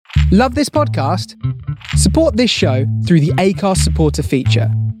Love this podcast? Support this show through the Acast supporter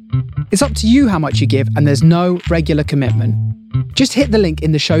feature. It's up to you how much you give, and there's no regular commitment. Just hit the link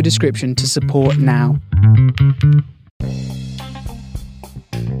in the show description to support now.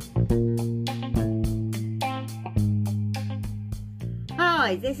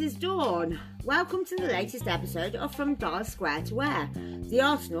 Hi, this is Dawn. Welcome to the latest episode of From Dial Square to Where, the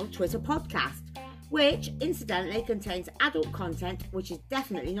Arsenal Twitter podcast, which incidentally contains adult content which is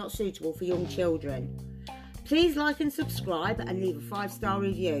definitely not suitable for young children. Please like and subscribe and leave a 5-star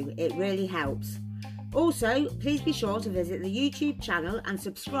review, it really helps. Also, please be sure to visit the YouTube channel and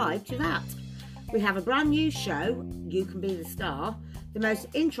subscribe to that. We have a brand new show, You Can Be the Star, the most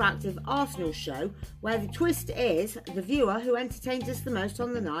interactive Arsenal show, where the twist is the viewer who entertains us the most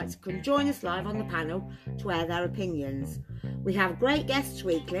on the night can join us live on the panel to air their opinions. We have great guests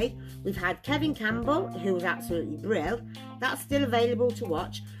weekly. We've had Kevin Campbell, who was absolutely brilliant. That's still available to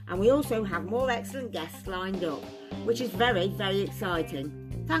watch, and we also have more excellent guests lined up, which is very, very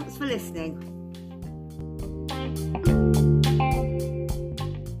exciting. Thanks for listening.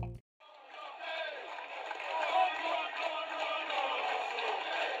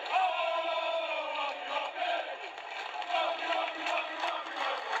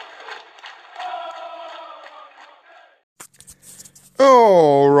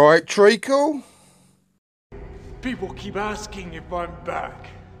 All right, Treacle. People keep asking if I'm back,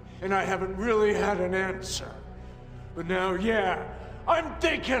 and I haven't really had an answer. But now, yeah, I'm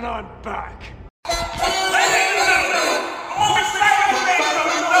thinking I'm back.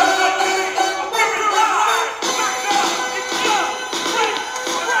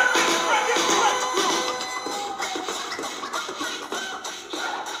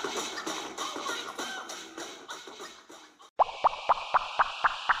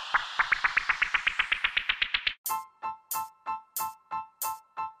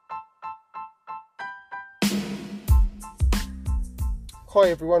 Hi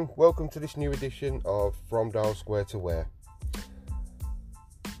everyone, welcome to this new edition of From Dial Square to Where.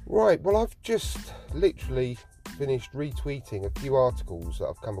 Right, well I've just literally finished retweeting a few articles that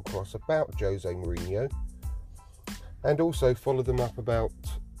I've come across about Jose Mourinho, and also followed them up about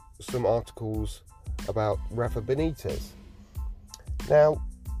some articles about Rafa Benitez. Now,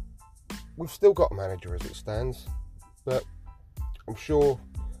 we've still got a manager as it stands, but I'm sure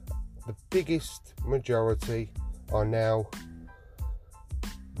the biggest majority are now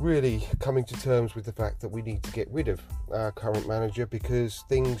really coming to terms with the fact that we need to get rid of our current manager, because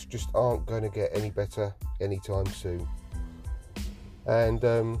things just aren't going to get any better anytime soon. And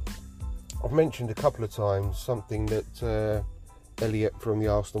I've mentioned a couple of times something that Elliot from the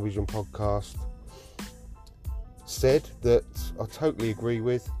Arsenal Vision podcast said that I totally agree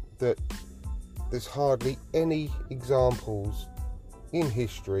with, that there's hardly any examples in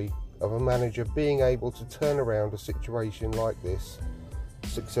history of a manager being able to turn around a situation like this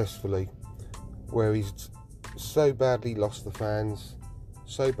successfully, where he's so badly lost the fans,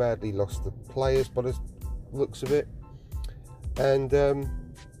 so badly lost the players by the looks of it, and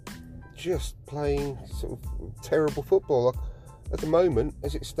just playing sort of terrible football. At the moment,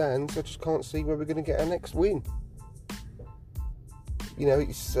 as it stands, I just can't see where we're going to get our next win. You know,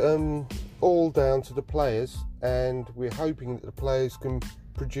 it's all down to the players, and we're hoping that the players can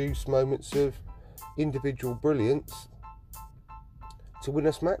produce moments of individual brilliance to win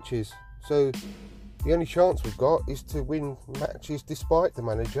us matches. So the only chance we've got is to win matches despite the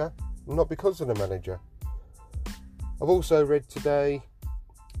manager, not because of the manager. I've also read today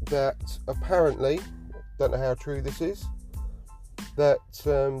that apparently, don't know how true this is, that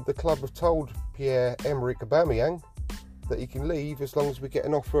the club have told Pierre-Emerick Aubameyang that he can leave as long as we get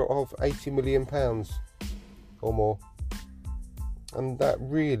an offer of £80 million or more. And that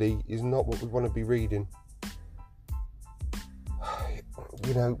really is not what we want to be reading.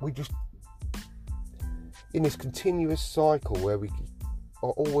 You know, we just in this continuous cycle where we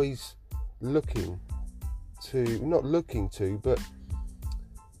are always not looking to, but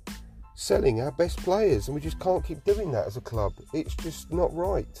selling our best players, and we just can't keep doing that as a club. It's just not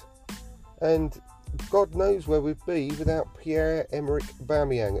right. And God knows where we'd be without Pierre-Emerick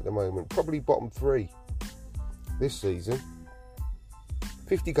Aubameyang at the moment. Probably bottom 3 this season.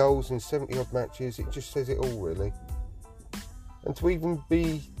 50 goals in 70 odd matches, it just says it all really. And to even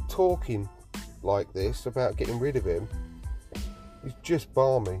be talking like this about getting rid of him is just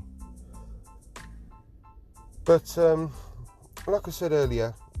balmy. But like I said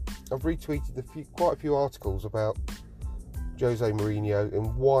earlier, I've retweeted quite a few articles about Jose Mourinho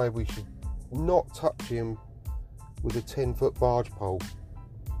and why we should not touch him with a 10-foot barge pole,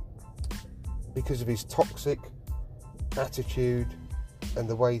 because of his toxic attitude, and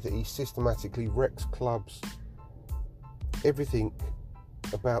the way that he systematically wrecks clubs. Everything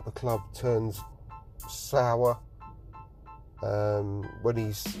about the club turns sour when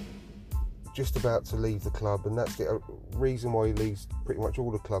he's just about to leave the club, and that's the reason why he leaves pretty much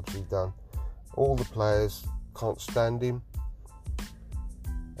all the clubs he's done. All the players can't stand him,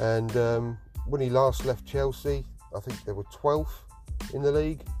 and when he last left Chelsea, I think they were 12th in the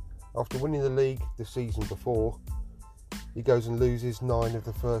league. After winning the league the season before, he goes and loses 9 of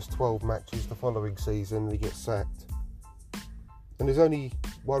the first 12 matches the following season, and he gets sacked. And there's only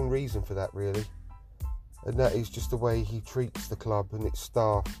one reason for that, really, and that is just the way he treats the club and its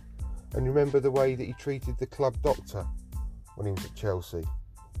staff. And remember the way that he treated the club doctor when he was at Chelsea,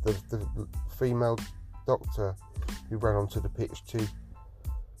 the female doctor who ran onto the pitch to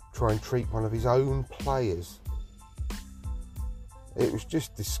try and treat one of his own players. It was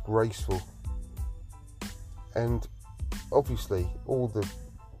just disgraceful. And obviously all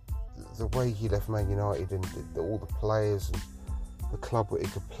the way he left Man United, and all the players and the club were in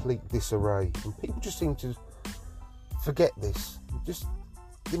complete disarray, and people just seem to forget this. Just,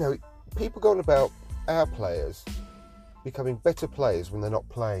 people going about our players becoming better players when they're not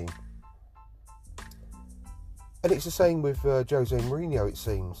playing. And it's the same with Jose Mourinho, it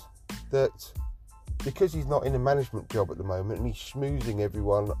seems, that because he's not in a management job at the moment and he's schmoozing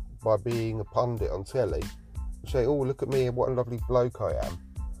everyone by being a pundit on telly, and say, oh, look at me, what a lovely bloke I am,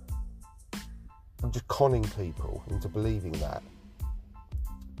 and just conning people into believing that.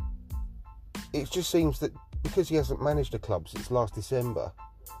 It just seems that because he hasn't managed a club since last December,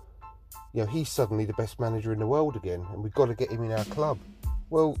 he's suddenly the best manager in the world again, and we've got to get him in our club.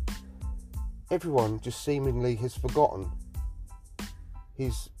 Well, everyone just seemingly has forgotten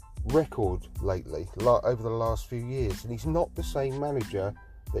his record lately, over the last few years, and he's not the same manager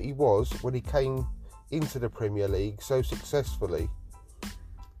that he was when he came into the Premier League so successfully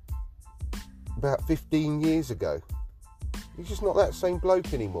about 15 years ago. He's just not that same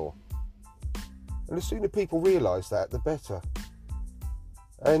bloke anymore. And the sooner people realise that, the better.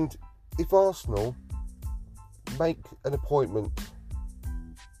 And if Arsenal make an appointment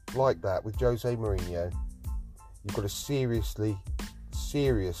like that with Jose Mourinho, you've got to seriously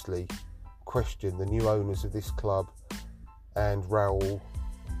question the new owners of this club and Raul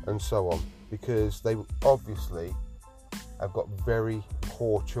and so on, because they obviously have got very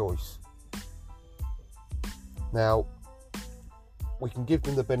poor choice. Now, we can give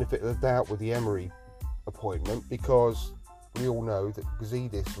them the benefit of the doubt with the Emery appointment, because we all know that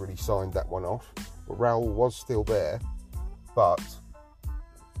Gazidis really signed that one off. But Raul was still there, but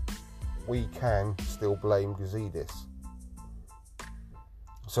we can still blame Gazidis.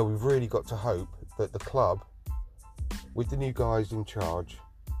 So we've really got to hope that the club, with the new guys in charge,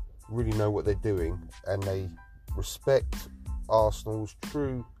 really know what they're doing, and they respect Arsenal's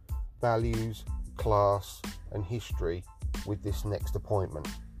true values, class and history with this next appointment.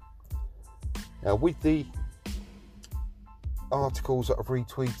 Now, with the articles that I've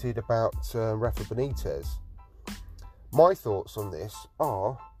retweeted about Rafa Benitez, my thoughts on this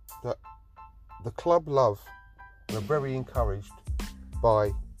are that the club love and are very encouraged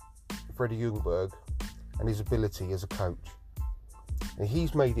by Freddie Ljungberg and his ability as a coach. And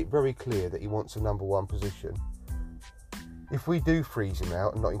he's made it very clear that he wants a number one position. If we do freeze him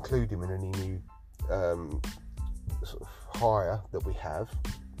out and not include him in any new sort of hire that we have,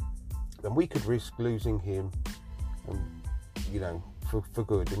 then we could risk losing him, for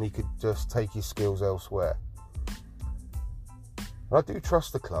good, and he could just take his skills elsewhere. And I do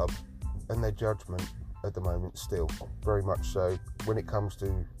trust the club and their judgment at the moment still, very much so, when it comes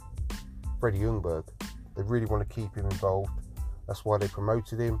to Freddie Ljungberg. They really want to keep him involved. That's why they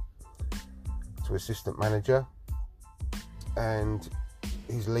promoted him to assistant manager, and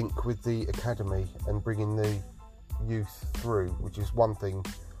his link with the academy and bringing the youth through, which is one thing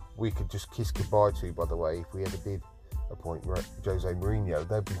we could just kiss goodbye to, by the way, if we ever did appoint Jose Mourinho.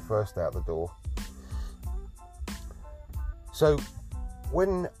 They'd be first out the door. So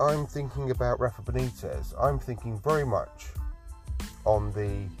when I'm thinking about Rafa Benitez, I'm thinking very much on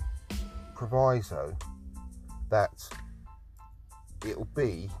the proviso that it'll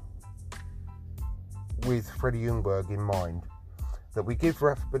be with Freddie Ljungberg in mind, that we give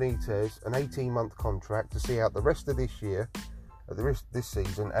Rafa Benitez an 18-month contract to see out the rest of this year, this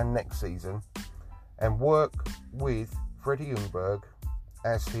season and next season, and work with Freddie Ljungberg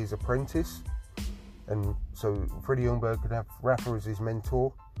as his apprentice, and so Freddie Ljungberg could have Rafa as his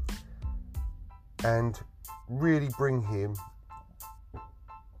mentor, and really bring him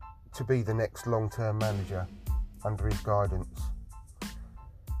to be the next long-term manager under his guidance.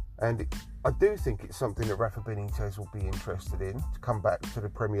 And I do think it's something that Rafa Benitez will be interested in, to come back to the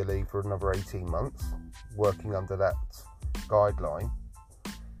Premier League for another 18 months, working under that guideline,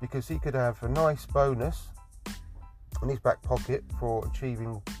 because he could have a nice bonus in his back pocket for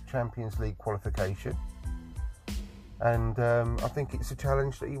achieving Champions League qualification. And I think it's a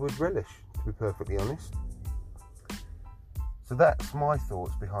challenge that he would relish, to be perfectly honest. So that's my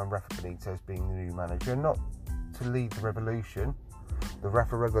thoughts behind Rafa Benitez being the new manager, not to lead the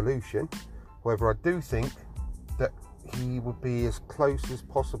Rafa revolution. However, I do think that he would be as close as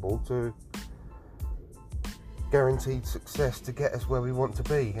possible to guaranteed success to get us where we want to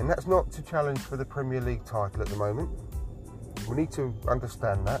be. And that's not to challenge for the Premier League title at the moment. We need to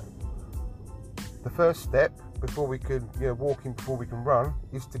understand that. The first step before we can, walking before we can run,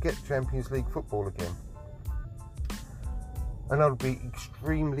 is to get Champions League football again. And I'd be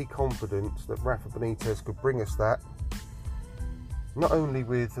extremely confident that Rafa Benitez could bring us that, not only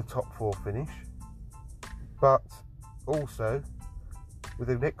with the top 4 finish, but also with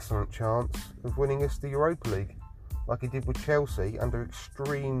an excellent chance of winning us the Europa League, like he did with Chelsea under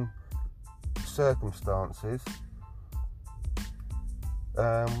extreme circumstances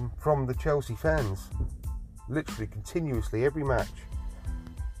from the Chelsea fans. Literally continuously every match,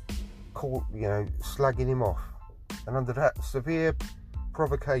 slagging him off, and under that severe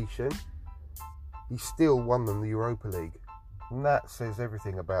provocation, he still won them the Europa League, and that says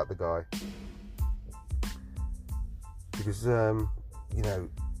everything about the guy. Because I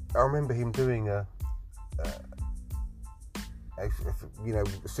remember him doing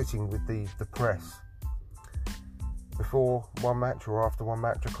sitting with the press before one match or after one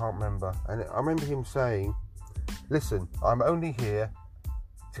match, I can't remember, and I remember him saying, "Listen, I'm only here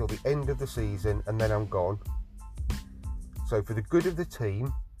till the end of the season and then I'm gone. So for the good of the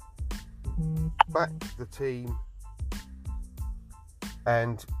team, back the team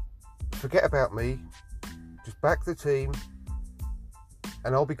and forget about me. Just back the team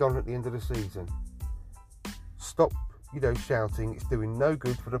and I'll be gone at the end of the season. Stop, shouting. It's doing no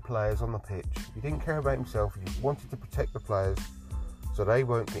good for the players on the pitch." He didn't care about himself. He just wanted to protect the players so they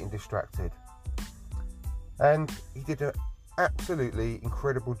weren't getting distracted. And he did an absolutely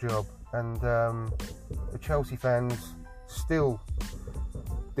incredible job. And the Chelsea fans still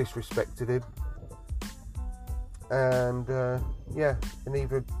disrespected him. And and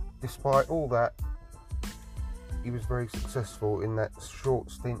even despite all that, he was very successful in that short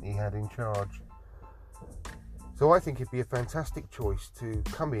stint he had in charge. So I think it'd be a fantastic choice to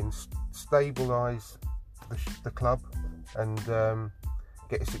come in, stabilise the club, and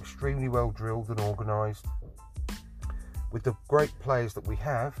get us extremely well drilled and organised. With the great players that we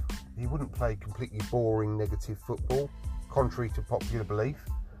have, he wouldn't play completely boring, negative football, contrary to popular belief.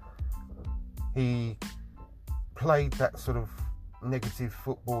 He played that sort of negative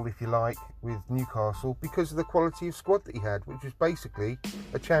football, if you like, with Newcastle because of the quality of squad that he had, which was basically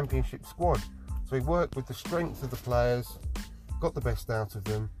a championship squad. So he worked with the strength of the players, got the best out of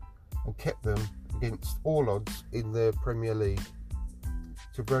them, and kept them against all odds in the Premier League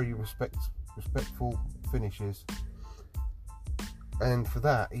to very respectful finishes. And for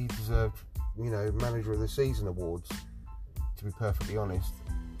that, he deserved, Manager of the Season awards, to be perfectly honest.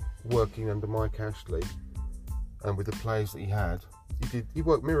 Working under Mike Ashley and with the players that he had, he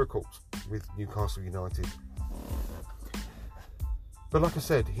worked miracles with Newcastle United. But like I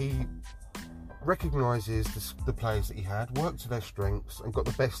said, he recognises the players that he had, worked to their strengths, and got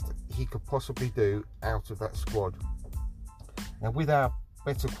the best he could possibly do out of that squad. Now, with our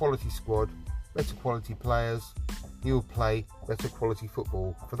better quality squad, better quality players, he will play better quality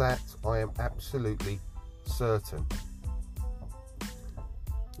football. For that, I am absolutely certain.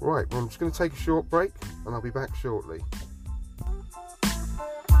 Right, well, I'm just going to take a short break, and I'll be back shortly.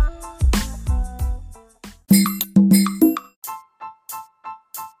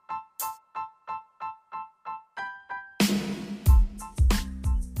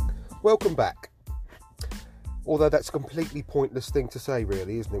 Welcome back. Although that's a completely pointless thing to say,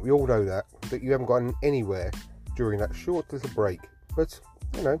 really, isn't it? We all know that you haven't gotten anywhere during that short little break. But,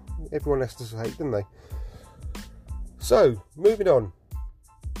 everyone has to say it, don't they? So, moving on.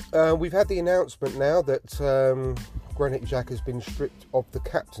 We've had the announcement now that Granit Xhaka has been stripped of the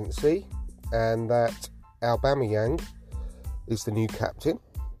captaincy and that Aubameyang is the new captain.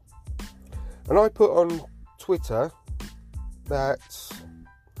 And I put on Twitter that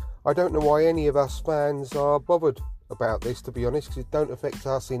I don't know why any of us fans are bothered about this, to be honest, because it don't affect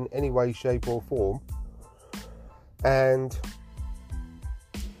us in any way, shape or form. And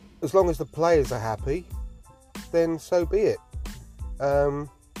as long as the players are happy, then so be it.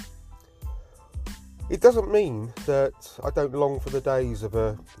 It doesn't mean that I don't long for the days of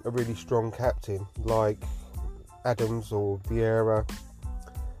a really strong captain like Adams or Vieira,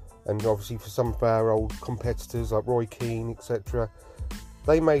 and obviously for some of our old competitors like Roy Keane, etc.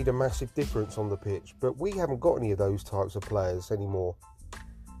 They made a massive difference on the pitch, but we haven't got any of those types of players anymore.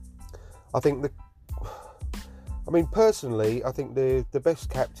 Personally, I think the best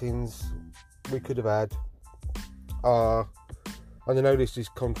captains we could have had are, and I know this is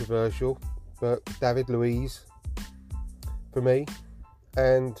controversial, but David Luiz for me,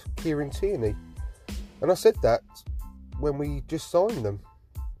 and Kieran Tierney. And I said that when we just signed them.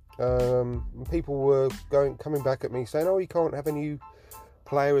 People were coming back at me saying, "Oh, you can't have a new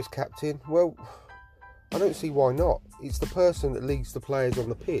player as captain." Well, I don't see why not. It's the person that leads the players on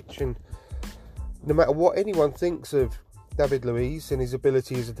the pitch, and no matter what anyone thinks of David Luiz and his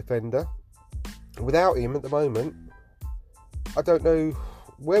ability as a defender, without him at the moment, I don't know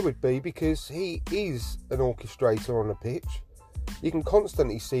where we'd be, because he is an orchestrator on the pitch. You can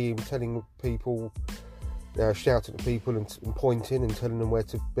constantly see him telling people, shouting at people and pointing and telling them where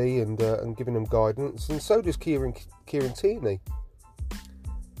to be and giving them guidance, and so does Kieran Tierney.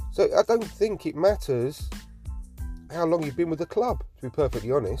 So I don't think it matters how long you've been with the club, to be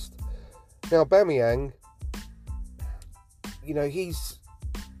perfectly honest. Now, Aubameyang, he's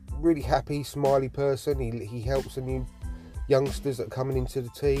really happy, smiley person. He helps the new youngsters that are coming into the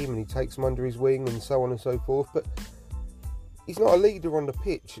team, and he takes them under his wing and so on and so forth. But he's not a leader on the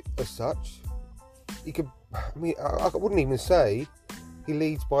pitch as such. I wouldn't even say he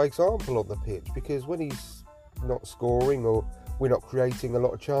leads by example on the pitch, because when he's not scoring or we're not creating a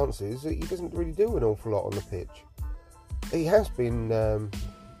lot of chances, he doesn't really do an awful lot on the pitch. He has been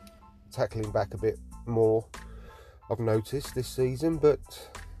tackling back a bit more, I've noticed this season, but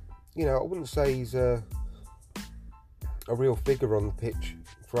I wouldn't say he's a real figure on the pitch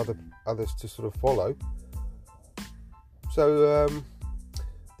for others to sort of follow. So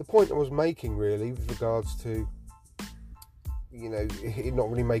the point I was making really with regards to it not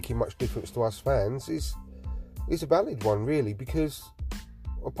really making much difference to us fans is a valid one, really, because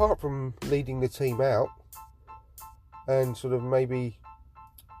apart from leading the team out and sort of maybe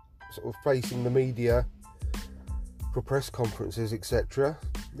facing the media for press conferences, etc.,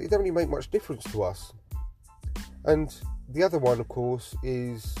 it don't really make much difference to us. And the other one, of course,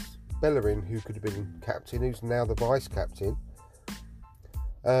 is Bellerin, who could have been captain, who's now the vice captain,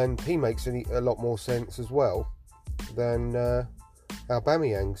 and he makes a lot more sense as well than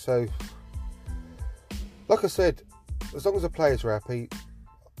Aubameyang. So, like I said, as long as the players are happy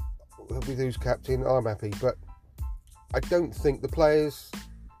with who's captain, I'm happy. But I don't think the players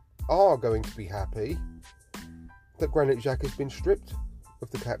are going to be happy that Granit Xhaka has been stripped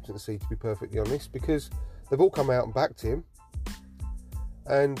of the captaincy, to be perfectly honest, because they've all come out and backed him.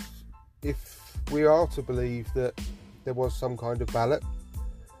 And if we are to believe that there was some kind of ballot,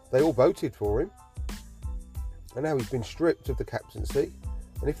 they all voted for him, and now he's been stripped of the captaincy.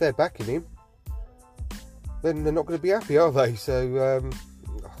 And if they're backing him, then they're not going to be happy, are they? So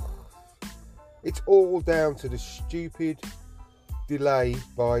it's all down to the stupid delay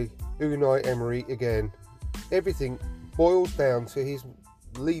by Unai Emery again. Everything boils down to his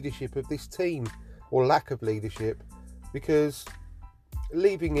leadership of this team, or lack of leadership, because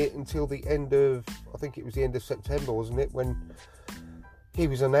leaving it until the end of, I think it was the end of September, wasn't it, when he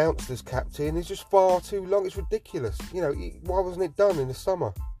was announced as captain, is just far too long. It's ridiculous. Why wasn't it done in the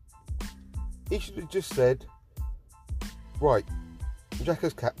summer? He should have just said, right,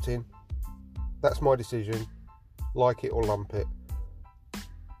 Xhaka's captain, that's my decision, like it or lump it.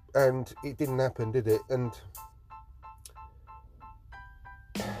 And it didn't happen, did it? And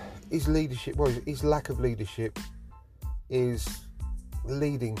his leadership, his lack of leadership is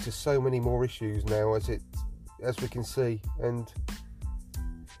leading to so many more issues now, as we can see. And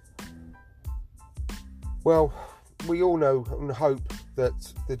well, we all know and hope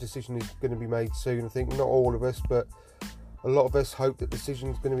that the decision is going to be made soon. I think not all of us, but a lot of us hope that the decision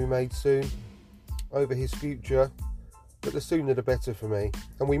is going to be made soon over his future. But the sooner the better for me.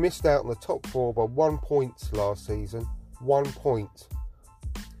 And we missed out on the top four by 1 point last season. 1 point.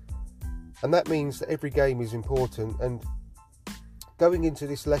 And that means that every game is important. And going into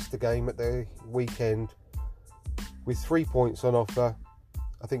this Leicester game at the weekend with 3 points on offer,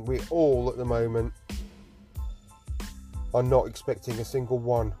 I think we all at the moment are not expecting a single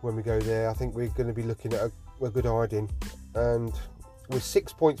one when we go there. I think we're going to be looking at a good hiding. And with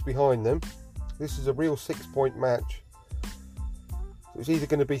 6 points behind them, this is a real 6-point match. So it's either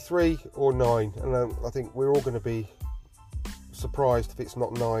going to be 3 or 9. And I think we're all going to be surprised if it's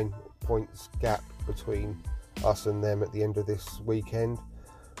not 9 points gap between us and them at the end of this weekend.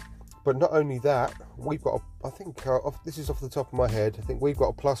 But not only that, we've got, this is off the top of my head, I think we've got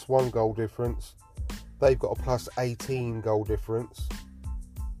a +1 goal difference. They've got a +18 goal difference.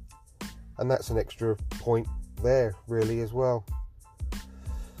 And that's an extra point there, really, as well.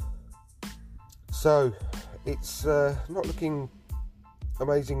 So, it's not looking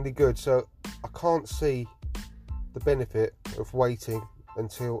amazingly good. So, I can't see the benefit of waiting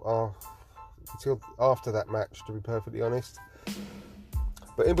until after that match, to be perfectly honest.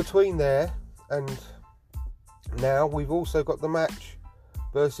 But in between there and now, we've also got the match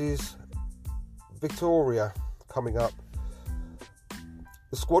versus Victoria coming up.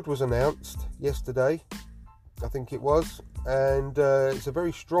 The squad was announced yesterday, I think it was, and it's a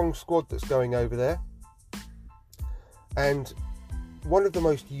very strong squad that's going over there. And one of the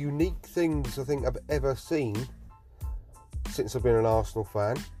most unique things I think I've ever seen since I've been an Arsenal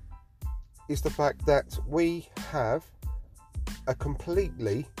fan is the fact that we have a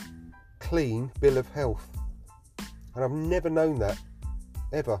completely clean bill of health. And I've never known that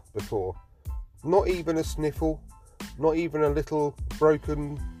ever before. Not even a sniffle, not even a little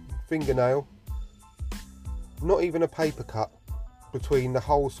broken fingernail, not even a paper cut between the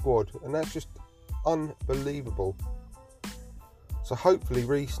whole squad, and that's just unbelievable. So hopefully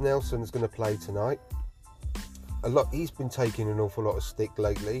Reece Nelson's going to play tonight. He's been taking an awful lot of stick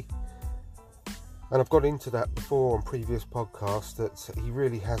lately, and I've got into that before on previous podcasts, that he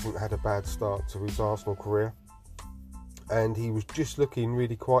really hasn't had a bad start to his Arsenal career, and he was just looking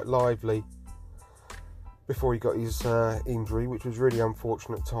really quite lively before he got his injury, which was really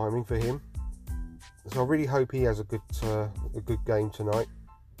unfortunate timing for him. So I really hope he has a good game tonight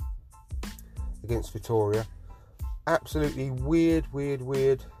against Victoria. Absolutely weird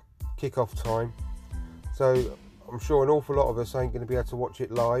kick-off time. So I'm sure an awful lot of us ain't going to be able to watch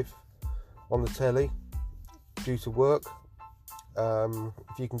it live on the telly due to work.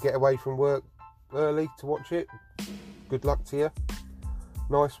 If you can get away from work early to watch it, good luck to you.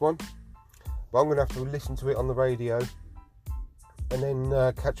 Nice one. But I'm going to have to listen to it on the radio and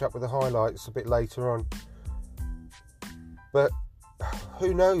then catch up with the highlights a bit later on. But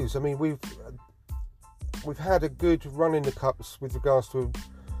who knows? I mean, we've had a good run in the Cups with regards to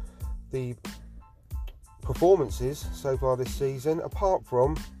the performances so far this season, apart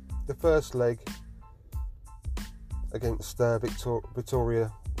from the first leg against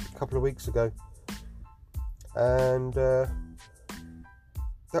Victoria a couple of weeks ago. And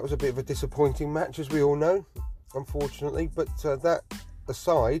that was a bit of a disappointing match, as we all know, unfortunately. But that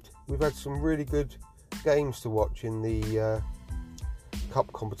aside, we've had some really good games to watch in the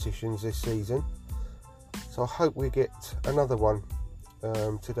Cup competitions this season. So I hope we get another one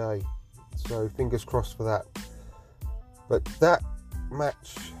today. So fingers crossed for that. But that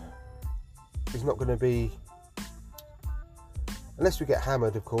match is not going to be, unless we get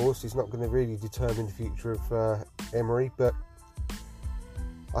hammered, of course, it's not going to really determine the future of Emery. But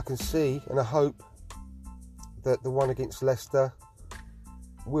I can see and I hope that the one against Leicester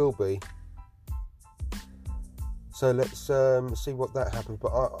will be. So let's see what that happens.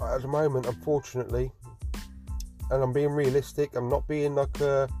 But at the moment, unfortunately, and I'm being realistic, I'm not being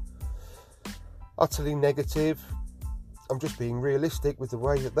utterly negative, I'm just being realistic with the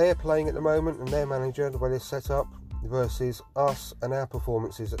way that they're playing at the moment and their manager, the way they're set up, versus us and our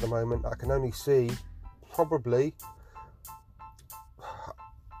performances at the moment. I can only see probably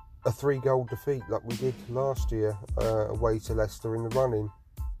a 3-goal defeat like we did last year away to Leicester in the run-in.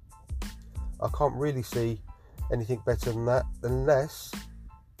 I can't really see anything better than that, unless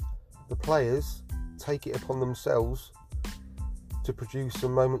the players take it upon themselves to produce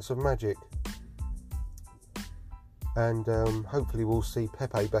some moments of magic. And hopefully we'll see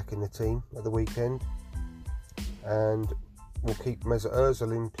Pepe back in the team at the weekend, and we'll keep Mesut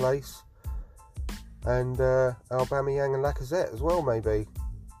Ozil in place, and Aubameyang and Lacazette as well, maybe.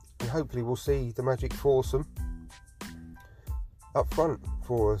 And hopefully we'll see the magic foursome up front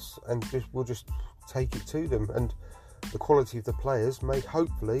for us, and we'll just take it to them. And the quality of the players may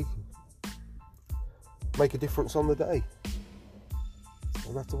hopefully make a difference on the day.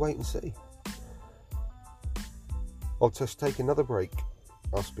 We'll have to wait and see. I'll just take another break.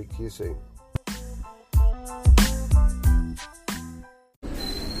 I'll speak to you soon.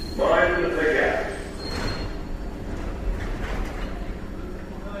 Mind the gap.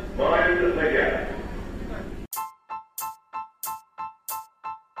 Mind the gap.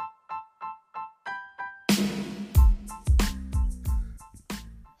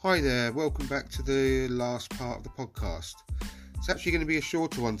 Hi there, welcome back to the last part of the podcast. It's actually going to be a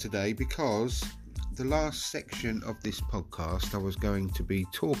shorter one today, because the last section of this podcast I was going to be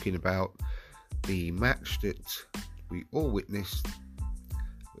talking about the match that we all witnessed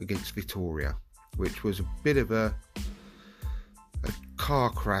against Vittoria, which was a bit of a car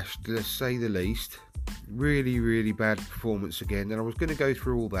crash, let's say the least. Really bad performance again, and I was going to go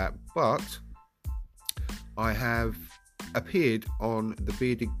through all that, but I have appeared on the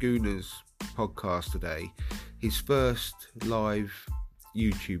Bearded Gooner's podcast today, his first live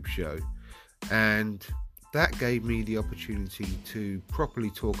YouTube show, and that gave me the opportunity to properly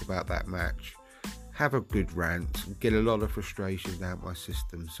talk about that match, have a good rant, get a lot of frustration down my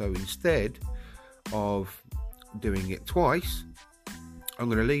system. So instead of doing it twice, I'm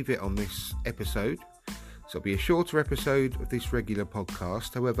going to leave it on this episode. So it'll be a shorter episode of this regular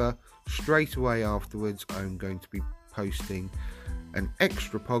podcast. However, straight away afterwards, I'm going to be posting an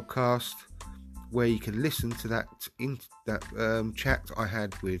extra podcast where you can listen to that chat I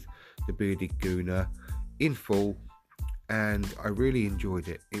had with the Bearded Gooner in full, and I really enjoyed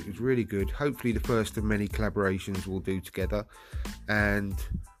it. It was really good. Hopefully the first of many collaborations we'll do together, and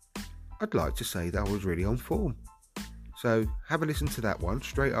I'd like to say that I was really on form. So have a listen to that one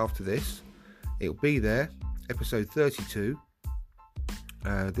straight after this. It'll be there, episode 32,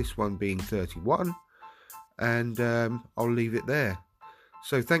 this one being 31, and I'll leave it there.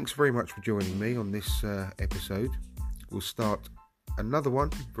 So thanks very much for joining me on this episode. We'll start another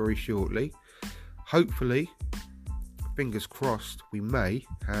one very shortly. Hopefully, fingers crossed, we may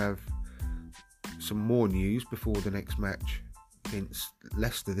have some more news before the next match against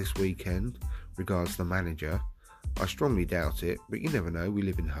Leicester this weekend regards the manager. I strongly doubt it, but you never know, we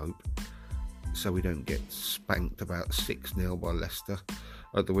live in hope. So we don't get spanked about 6-0 by Leicester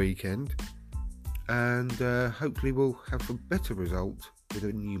at the weekend. And hopefully we'll have a better result with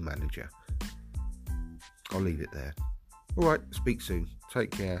a new manager. I'll leave it there. Alright, speak soon.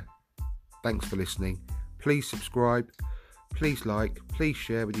 Take care. Thanks for listening. Please subscribe, please like, please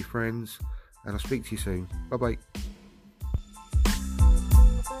share with your friends, and I'll speak to you soon. Bye bye.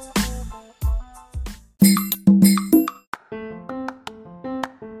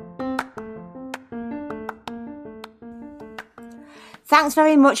 Thanks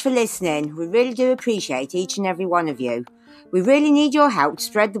very much for listening. We really do appreciate each and every one of you. We really need your help to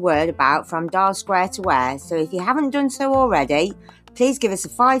spread the word about From Dial Square to Where, so if you haven't done so already, please give us a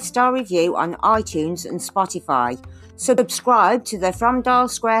 5-star review on iTunes and Spotify. Subscribe to the From Dial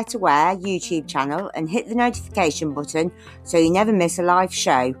Square to Where YouTube channel and hit the notification button so you never miss a live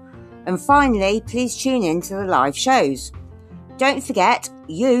show. And finally, please tune in to the live shows. Don't forget,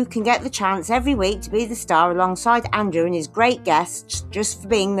 you can get the chance every week to be the star alongside Andrew and his great guests just for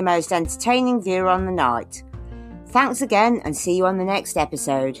being the most entertaining viewer on the night. Thanks again and see you on the next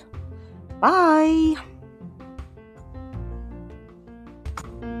episode. Bye!